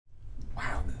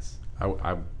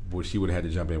she would have had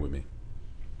to jump in with me.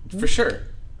 For sure.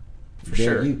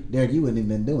 Derek, you wouldn't even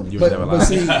been doing it. But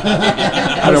see,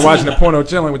 I've been watching the porno,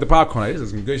 chilling with the popcorn. Like, this is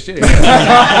some good shit.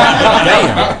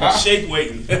 Damn. Shake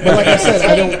waiting. But like I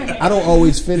said, I don't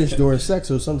always finish during sex,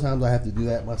 so sometimes I have to do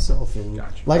that myself. And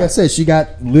like I said, she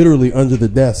got literally under the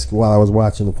desk while I was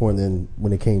watching the porn. Then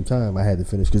when it came time, I had to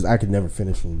finish because I could never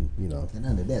finish from And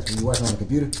under the desk when you watch on the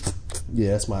computer.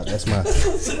 Yeah, that's my. Wait,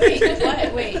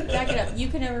 what? Wait, back it up. You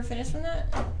could never finish from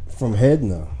that? From head,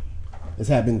 no. It's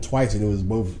happened twice, and it was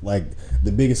both like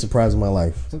the biggest surprise of my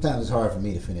life. Sometimes it's hard for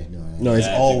me to finish doing it. No, it's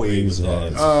always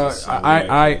hard.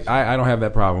 I don't have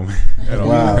that problem.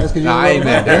 Wow. That's 'cause you don't rub them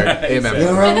out. Amen. You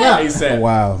don't rub them out. He said,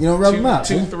 Wow. You don't rub them out.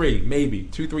 2-3, maybe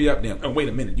 2-3 up down. Oh, wait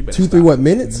a minute. You better 2-3 stop. what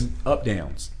minutes? Up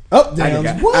downs. Up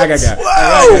downs.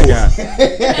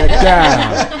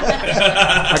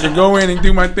 I can go in and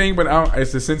do my thing, but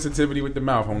it's the sensitivity with the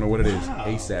mouth. I don't know what it is.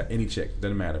 ASAP, any chick,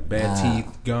 doesn't matter. Bad teeth,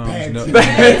 gums,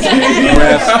 breath, doesn't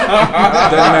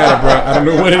matter, bro. I don't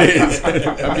know what it is.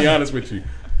 I'll be honest with you.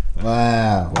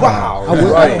 Wow. I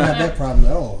don't have that problem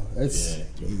at all. It's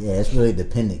it's really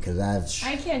dependent because I've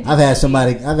had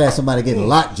somebody get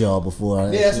lockjaw before.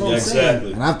 Yeah, that's what I'm saying.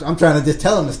 Exactly. And I'm trying to just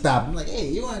tell them to stop. I'm like, hey,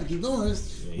 you don't have to keep going.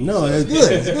 no, It's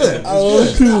good.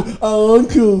 It's good. I'm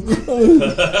cool.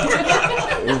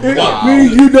 Wow.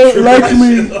 You don't like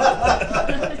me.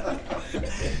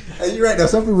 Hey, you're right. Though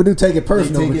some people do take it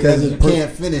personal They take it because as you a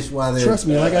can't finish while they're. Trust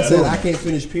me, like I said, I can't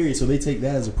finish period, so they take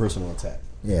that as a personal attack.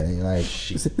 Yeah, they're like,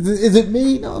 is it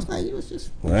me? No, it's not you. It's just.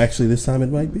 Well, actually, this time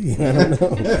it might be. I don't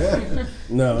know.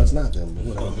 No, it's not them. But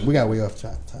whatever. We got way off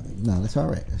topic. No, that's all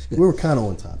right. That's good. We were kind of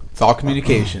on topic. It's all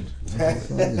communication. All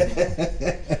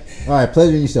right,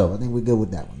 pleasure yourself. I think we're good with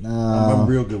that one. I'm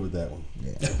real good with that one.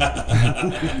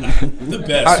 The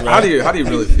best. How do you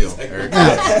really feel, Eric?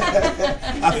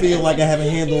 I feel like I have a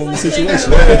handle on the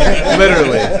situation.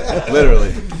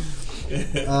 Literally.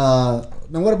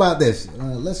 Now, what about this?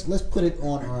 Let's put it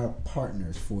on our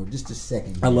partners for just a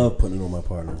second. I love putting it on my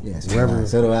partner. Yes,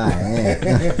 so do I.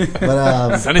 Yeah.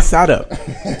 But Sunny side up.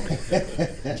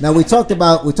 now we talked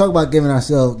about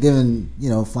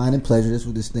finding pleasure. That's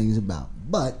what this thing is about.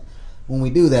 But when we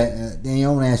do that,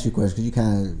 Daniel, I want to ask you a question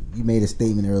because you made a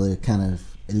statement earlier, kind of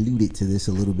alluded to this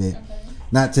a little bit. Okay.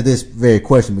 Not to this very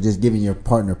question, but just giving your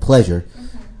partner pleasure.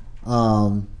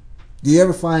 Okay. Do you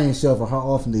ever find yourself, or how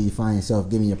often do you find yourself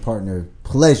giving your partner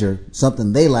pleasure,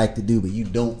 something they like to do but you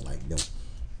don't like doing?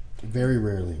 Very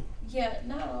rarely. Yeah,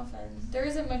 not often. There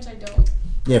isn't much I don't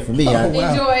for me, I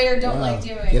enjoy or don't like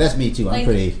doing. Yeah, that's me too. I'm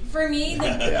pretty. For me,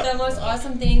 the most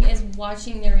awesome thing is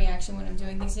watching their reaction when I'm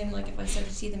doing things. And like if I start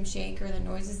to see them shake or the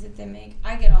noises that they make,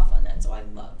 I get off on that. So I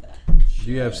love that.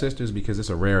 Do you have sisters? Because it's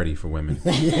a rarity for women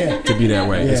to be that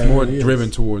way. It's more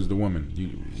driven towards the woman.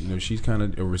 You know, she's kind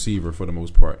of a receiver for the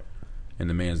most part. And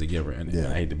the man's the giver, and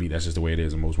I hate to be. That's just the way it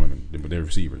is. And most women, they're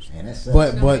receivers.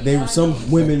 But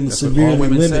some women severely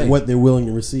limit what they're willing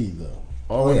to receive, though.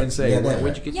 All women say,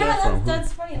 "Where'd you get that from?"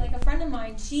 That's funny. Like a friend of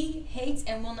mine, she hates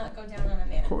and will not go down on a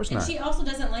man. Of course not. And she also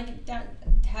doesn't like it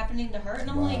happening to her. And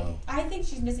I'm like, I think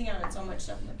she's missing out on so much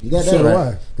stuff. You got that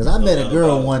right. Because I met a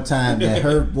girl one time that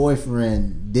her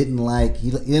boyfriend didn't like.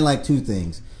 He didn't like two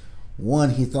things.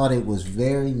 One, he thought it was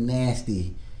very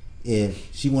nasty if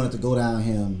she wanted to go down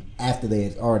him after they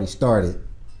had already started.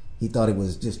 He thought it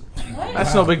was just...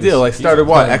 That's no big deal. Like, started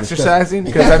what? Exercising?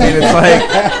 Because, I mean, it's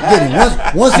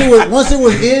like... once it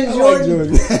was in,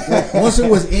 Jordan, once it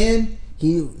was in,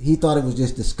 he thought it was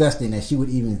just disgusting that she would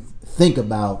even think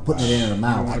about putting it in her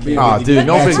mouth. Oh, dude,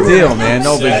 no big deal, man.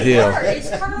 No big deal. It's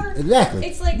her. Exactly.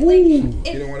 It's like you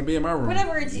don't want to be in my room.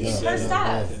 Whatever, it's her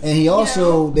stuff. And he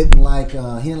also didn't like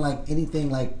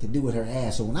anything like to do with her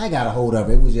ass. So when I got a hold of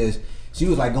it, it was just... She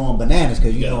was like going bananas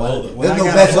because there's no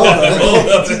best over.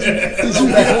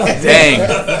 Dang.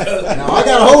 Now I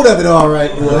got a hold of it all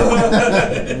right.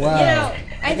 Wow.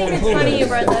 I think it's funny you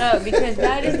brought that up because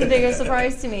that is the biggest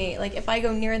surprise to me. Like if I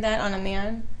go near that on a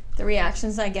man, the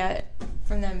reactions I get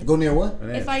from them. Go near what?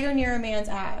 If I go near a man's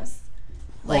ass.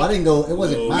 Like, I didn't go. It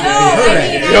wasn't my ass.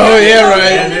 Oh yeah,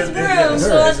 right. In this room, so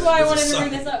that's why I wanted to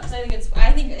bring this up because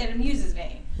I think it amuses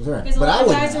me. Because a lot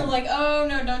of guys are like, "Oh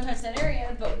no, don't touch that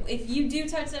area." But if you do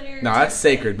touch that area, no, that's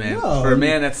sacred, man. No. For a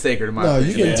man, that's sacred.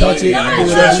 You can touch it.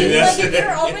 Like if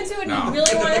you're open to it and you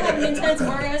really want to have an intense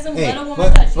orgasm, let a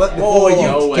woman touch it.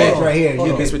 You catch right here.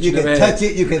 You can touch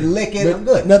it. You can lick it. I'm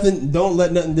good. Don't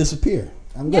let nothing disappear.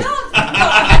 I'm good.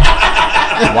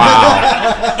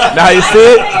 Wow. Now you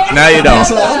see it. Now you don't.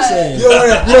 That's what I'm saying. You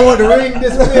don't want the ring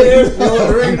disappear. You don't want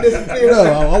the ring disappear. No,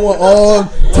 I want all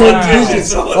 10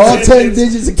 digits. All 10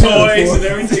 digits accounted toys for. and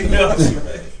everything else.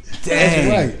 Dang.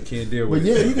 That's right. Can't deal with But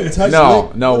yeah, it. you can touch.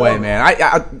 No way, man.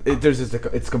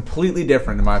 It's completely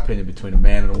different in my opinion between a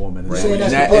man and a woman in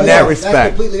that respect. That's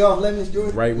completely off limits,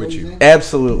 Jordan. Right with you.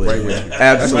 Absolutely. Right with you.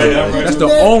 Absolutely. That's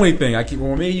the only thing I keep.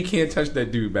 Well, man, you can't touch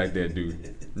that dude back there,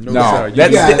 dude. No, sir.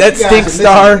 that Stink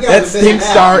Star. That Stink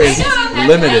Star is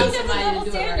limited. It's a double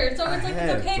standard, so it's like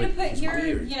it's okay to put your,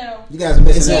 you guys are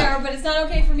missing here, out. but it's not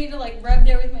okay for me to like rub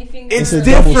there with my fingers. It's a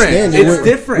different. double standard. It's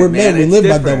different. We're men. We live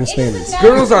by double It standards. doesn't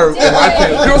Girls are-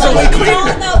 matter. girls are like It's clean. all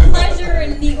about pleasure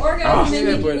and the orgasm and yeah,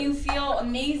 making but- you feel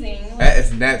amazing.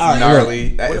 That's gnarly.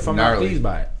 What That if is I'm not gnarly. pleased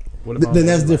by it? What if I'm Then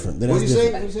not that's pleased by it? different. Then What that's did you say?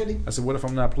 different. What you say? I said, what if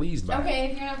I'm not pleased by it? Okay,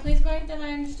 if you're not pleased by it, then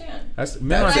I understand. That's But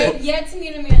men. I've yet to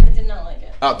meet a man that did not like it.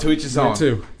 Oh, to each his own. Me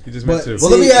too. You just meant But- to.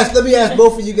 Well, let me ask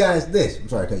both of you guys this. I'm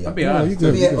sorry to cut you I'll off. be No, honest.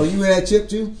 you good. Oh, you had Chip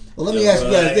too? Well, let me ask you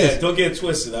guys this. Don't get it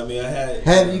twisted. I mean, I had.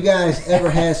 Have you guys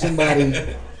ever had somebody?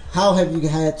 How have you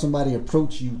had somebody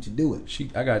approach you to do it?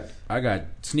 I got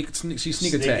sneak attack.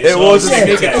 It was a Yeah,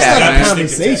 sneak it's not attack, a man.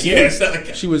 conversation. Yeah, it's not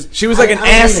like She was. She was like an I don't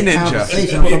ass mean a ninja.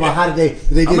 conversation. I'm talking about how did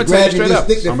they I'ma just tell you grab you, straight just up.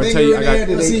 stick their I'ma finger tell you, in I got- there?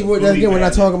 Did See, they? again, we're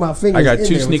not talking about fingers. I got in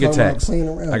two there. We're sneak talking about attacks. playing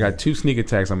around. I got two sneak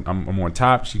attacks. I'm on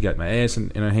top. She got my ass in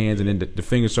her hands, and then the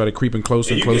fingers started creeping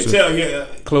closer and you can closer. tell, yeah,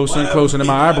 Closer and closer, and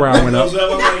my eyebrow went up. I'm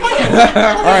like,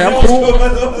 All right, I'm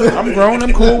cool. I'm grown.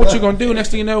 I'm cool. What you gonna do? Next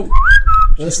thing you know,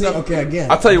 Let's see. Okay, again.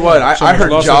 I'll tell you what. I almost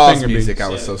heard lost her Jaws finger music. beats. I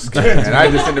was so scared, man.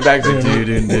 I just in the back.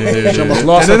 she almost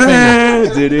lost her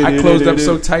finger. I closed up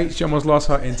so tight, she almost lost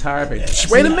her entire finger.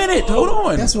 Wait a minute, hold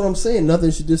on. That's what I'm saying.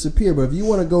 Nothing should disappear. But if you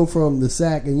want to go from the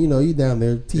sack and you down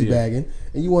there teabagging,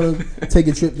 and you want to take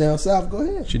a trip down south, go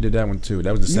ahead. She did that one too.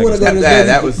 That was the You want to second go to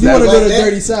step. the dirty, you want to go to the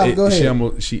dirty south? Go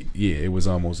ahead. It was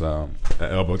almost elbow.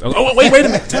 Oh wait a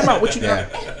minute, time out. What you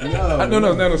got?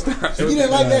 No, stop. You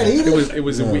didn't like that either? It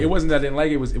wasn't that I didn't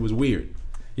like it. It was weird.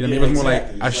 You know what I mean? It was more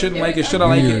like I shouldn't like it. Should I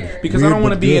like it? Because I don't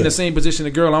want to be in the same position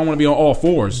as a girl. I don't want to be on all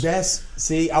fours. I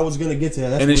was gonna get to that.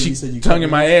 That's And then what she you said you tongue in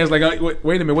my ass like, wait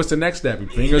a minute, what's the next step?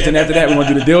 Fingers, and after that we want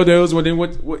to do the dildos. Well, then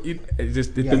what? It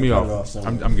threw me off.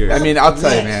 I'm good. I mean, I'll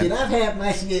tell you, man. Shit, I've had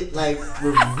my shit like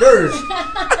reversed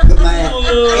with my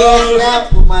ass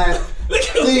out, with my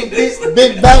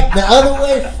big back the other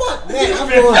way. Fuck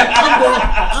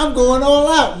that! I'm going all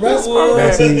out, bro.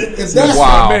 If that's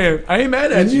Wow. Man, I ain't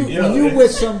mad at you. when you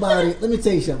with somebody, let me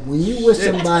tell you something. When you with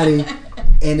somebody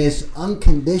and it's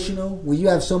unconditional, when you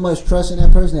have so much trust in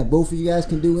that person that both of you guys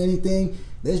can do anything,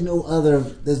 there's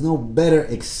no better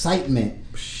excitement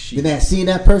than that. Seeing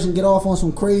that person get off on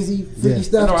some crazy freaky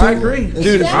stuff. No, too. I agree.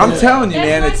 Dude, That's- I'm telling you, that's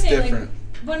man, my it's thing, like, different.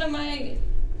 one of my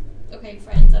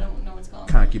friends, I don't know what's called.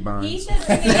 He Concubines. said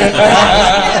to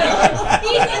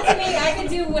me, I could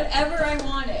do whatever I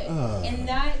wanted, and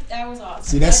that was awesome.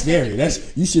 See, that's scary.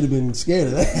 You should have been scared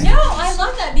of that. No, I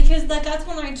love that because that's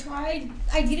when I tried.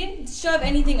 I didn't shove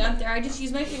anything up there. I just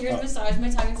used my fingers, massage my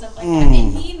tongue and stuff like that.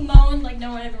 And he moaned like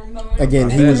no one ever moaned. Again,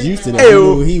 he was used to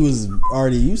that. He was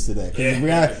already used to that.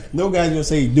 'Cause no guy's gonna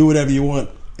say do whatever you want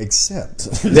except.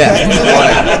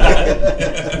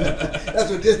 That's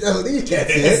what these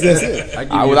cats said. That's it.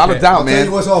 Without a doubt, I'll tell man.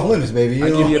 you what's off limits, baby. I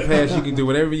give you a pass. You can do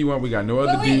whatever you want. We got no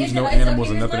other dudes, no animals,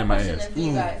 and nothing in my ass.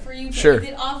 For you, Sure. Is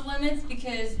it off limits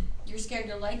because you're scared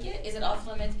to like it? Is it off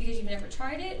limits because you've never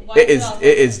tried it? Why It is. off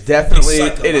It is limits?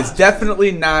 definitely. It is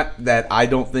definitely not that I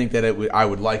don't think that I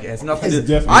would like it. It has nothing to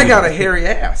do. I got a hairy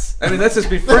ass. I mean, let's just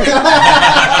be frank.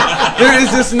 There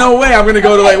is just no way I'm going to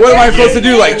go to what am I supposed to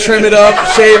do? Like trim it up,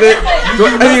 shave it?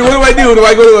 What do I do? Do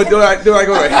I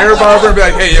go to a hair barber and be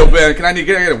like, hey, yo, man, can I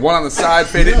get one on the side,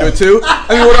 fade it into a two?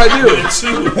 I mean, what do I do?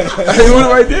 What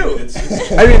do I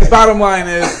do? I mean, the bottom line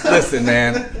is, listen,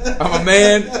 man, I'm a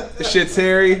man. This shit's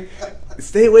hairy.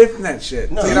 Stay away from that shit.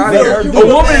 Get out of here. You A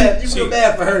woman. You feel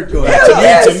bad for her, Joy.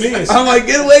 To me, it's- I'm like,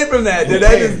 get away from that, dude.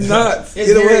 That is nuts.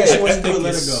 Get away.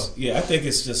 Yeah, I think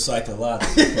it's just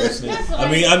psychological. Personally.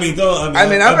 I mean, I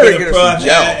better been get a her pro, some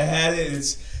gel. had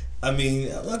it. I'm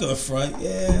not gonna front. Yeah,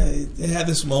 it had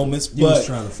its moments, You was but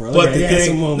trying to front. but Okay, the it had thing,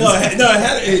 some moments.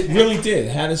 it really did.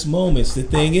 It had its moments. The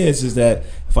thing is that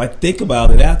if I think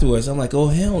about it afterwards, I'm like, oh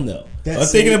hell no. I'm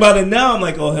thinking about it now. I'm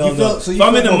like, oh hell no. So you if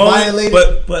I'm in the feel moment,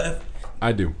 violated? but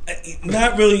I do.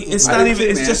 not really. It's I not do even. too,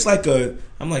 It's man. just like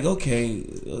I'm like, okay,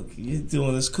 look, you're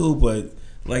doing this cool, but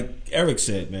like Eric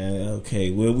said, man,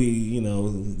 okay, where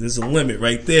there's a limit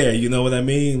right there. You know what I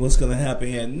mean? What's gonna happen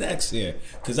here next here?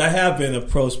 Because I have been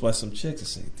approached by some chicks and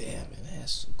say, damn, man,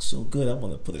 that's so good. I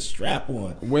want to put a strap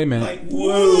on. Wait a minute. Like,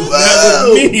 whoa, that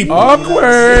was me.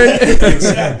 Awkward.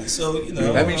 Exactly. So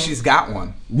That means she's got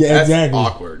one. Yeah, That's exactly.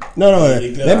 awkward. No, There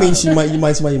you go. that means somebody you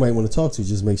might want to talk to.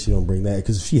 Just make sure you don't bring that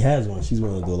because if she has one, she's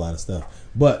willing to do a lot of stuff.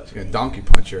 But She's gonna donkey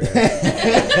punch your ass.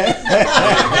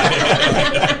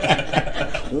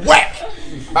 Whack!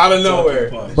 Out of nowhere.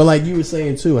 But like you were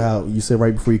saying too, how you said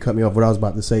right before you cut me off, what I was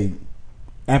about to say.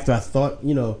 After I thought,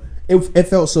 it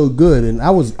felt so good, and I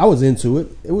was into it.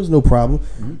 It was no problem.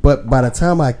 Mm-hmm. But by the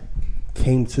time I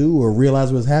came to or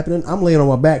realized what was happening, I'm laying on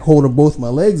my back, holding both my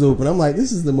legs open. I'm like,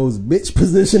 this is the most bitch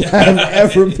position I've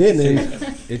ever been in.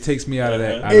 It takes me out of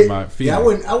my feeling. Yeah,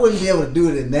 I wouldn't be able to do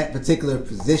it in that particular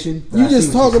position. You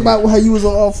just talk about how you was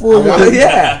on all fours.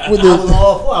 I was on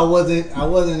all four. I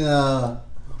wasn't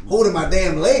holding my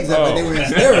damn legs up like they were in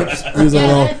stirrups. He was on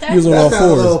all fours.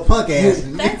 A little punk ass.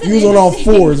 You was on all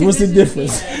fours. What's the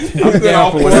difference? I'm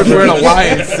down for whatever. Wearing a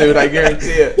lion suit, I guarantee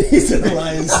it. He's in a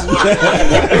lion suit.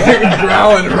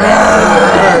 Growling.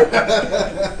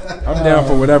 I'm down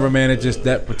for whatever, man. It just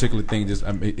that particular thing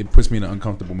it puts me in an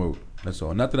uncomfortable mood. That's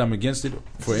all. Not that I'm against it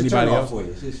for anybody else.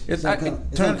 It's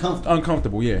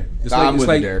uncomfortable. Yeah, it's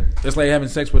like having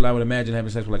sex with. I would imagine having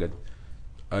sex with like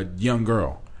a young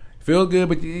girl. Feel good,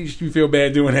 but you feel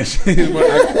bad doing that shit.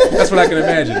 That's what I can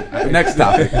imagine. Next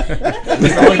topic. That's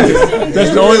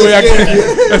the only way I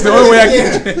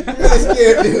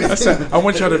can. I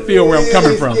want y'all to feel where I'm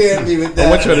coming from. I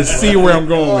want y'all to see where I'm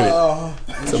going with it.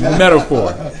 It's a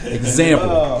metaphor.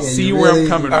 Example. See where I'm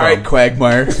coming from. All right,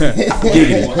 Quagmire.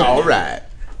 Giggity. All right.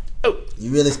 You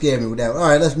really scared me with that one. All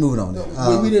right, let's move it on.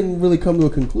 We didn't really come to a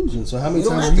conclusion. So how many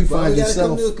times do you find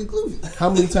yourself? How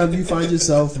many times do you find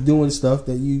yourself doing stuff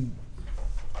that you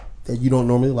don't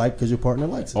normally like because your partner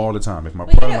likes it? All the time. If my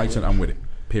partner likes it, I'm with it.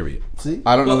 Period. See,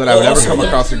 I don't know that I would ever come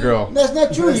across a girl. That's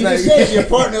not true. You just said if your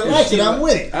partner likes it, I'm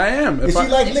with it. I am. If she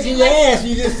likes licking your ass,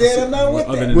 you just said I'm not with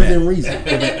that. Within reason.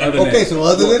 Okay, so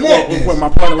other than that, when my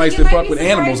partner likes to fuck with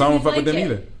animals, I don't fuck with them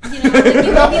either. You know, like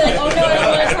you might be like, oh no, I don't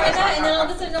want to try that, and then all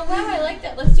of a sudden, oh wow, I like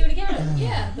that. Let's do it again.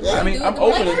 Yeah. I mean, I'm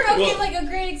open. Like a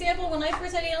great example. When I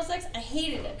first had anal sex, I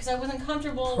hated it because I wasn't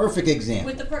comfortable. Perfect example.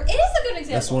 With the it is a good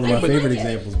example. That's one of my favorite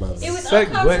examples, by the way. It was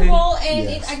uncomfortable,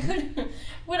 and I couldn't.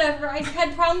 Whatever, I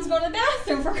had problems going to the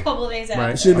bathroom for a couple of days after.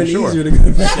 Right. It should have been easier to go to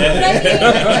the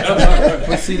bathroom.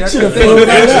 But see, that's so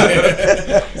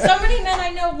many men I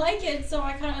know like it, so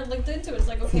I kind of looked into it. It's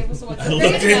like, okay, well, so what's the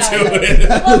great about it?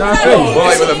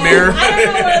 Like with a mirror. I don't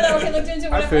know whether I looked into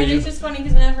whatever, and it's just funny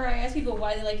because whenever I ask people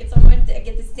why they like it so much, I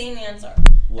get the same answer.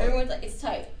 Everyone's like, it's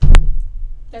tight.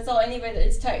 That's all anybody.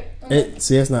 It's tight.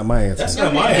 See, that's not my answer. That's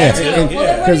not my answer.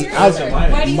 Because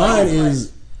mine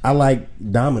is I like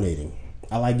dominating.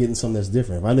 I like getting something that's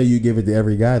different. If I know you give it to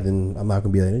every guy, then I'm not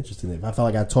going to be that interested in it. If I feel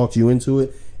like I talked you into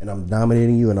it and I'm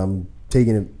dominating you and I'm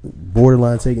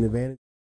borderline taking advantage.